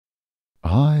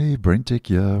Hi, BrenTech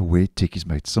here, where tech is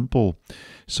made simple.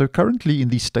 So currently in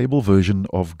the stable version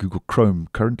of Google Chrome,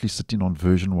 currently sitting on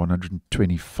version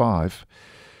 125,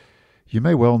 you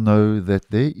may well know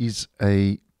that there is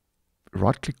a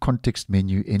right-click context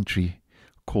menu entry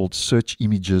called Search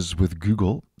Images with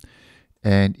Google.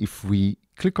 And if we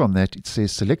click on that, it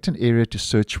says select an area to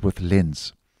search with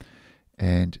Lens.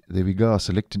 And there we go, I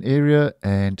select an area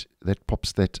and that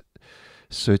pops that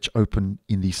search open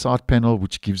in the side panel,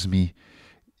 which gives me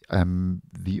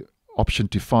the option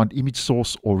to find image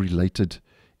source or related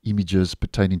images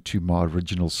pertaining to my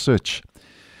original search.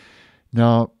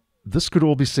 Now, this could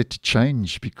all be set to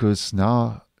change because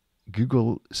now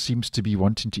Google seems to be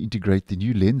wanting to integrate the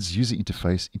new Lens user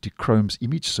interface into Chrome's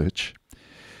image search.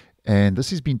 And this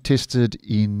has been tested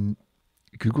in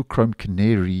Google Chrome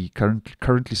Canary,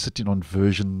 currently sitting on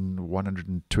version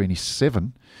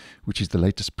 127, which is the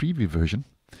latest preview version.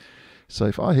 So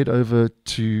if I head over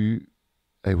to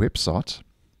a website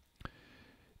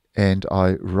and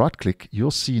I right click,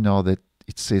 you'll see now that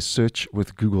it says search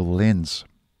with Google Lens.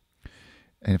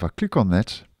 And if I click on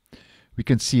that, we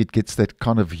can see it gets that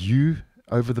kind of U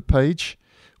over the page,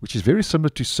 which is very similar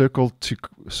to Circle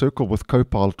with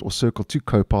Copilot or Circle to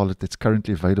Copilot that's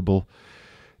currently available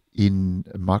in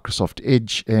Microsoft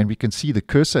Edge. And we can see the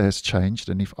cursor has changed.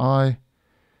 And if I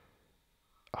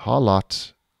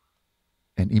highlight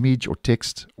an image or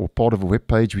text or part of a web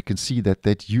page, we can see that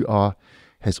that UI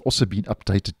has also been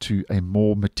updated to a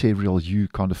more material U,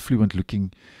 kind of fluent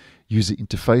looking user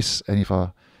interface. And if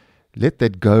I let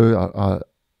that go, I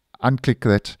unclick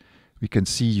that, we can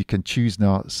see you can choose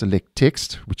now select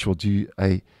text, which will do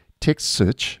a text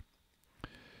search.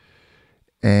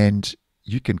 And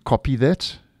you can copy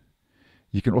that.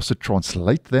 You can also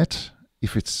translate that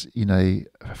if it's in a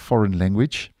foreign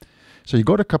language. So you've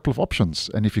got a couple of options.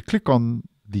 And if you click on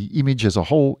the image as a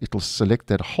whole, it'll select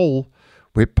that whole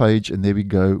web page. And there we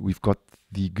go. We've got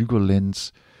the Google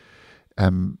Lens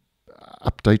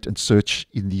update and search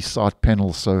in the side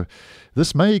panel. So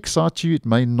this may excite you. It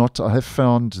may not. I have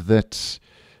found that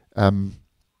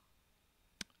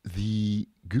the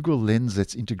Google Lens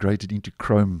that's integrated into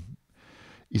Chrome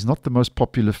is not the most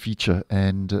popular feature,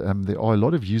 and there are a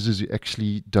lot of users who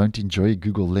actually don't enjoy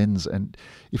Google Lens. And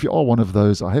if you are one of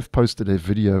those, I have posted a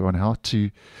video on how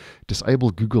to disable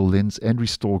Google Lens and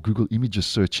restore Google Images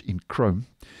search in Chrome.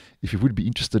 If you would be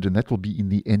interested, and that will be in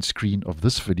the end screen of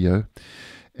this video.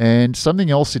 And something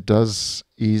else it does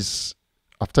is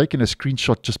I've taken a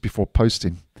screenshot just before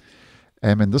posting.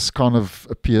 And this kind of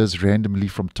appears randomly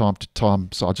from time to time.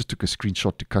 So I just took a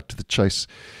screenshot to cut to the chase.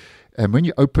 And when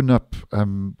you open up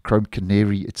Chrome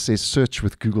Canary, it says search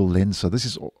with Google Lens. So this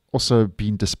is also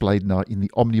being displayed now in the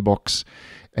Omnibox.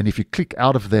 And if you click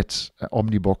out of that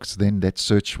Omnibox, then that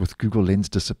search with Google Lens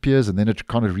disappears, and then it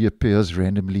kind of reappears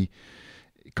randomly,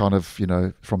 kind of, you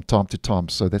know, from time to time.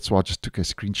 So that's why I just took a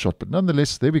screenshot. But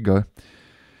nonetheless, there we go.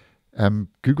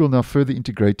 Google now further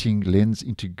integrating Lens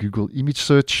into Google image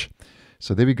search.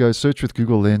 So there we go, search with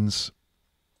Google Lens.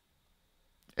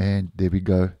 And there we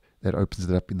go. That opens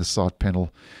it up in the side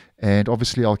panel. And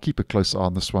obviously I'll keep a close eye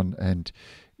on this one. And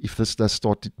if this does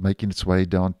start making its way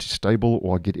down to stable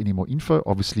or I get any more info,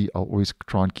 obviously I'll always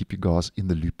try and keep you guys in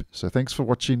the loop. So thanks for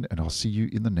watching, and I'll see you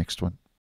in the next one.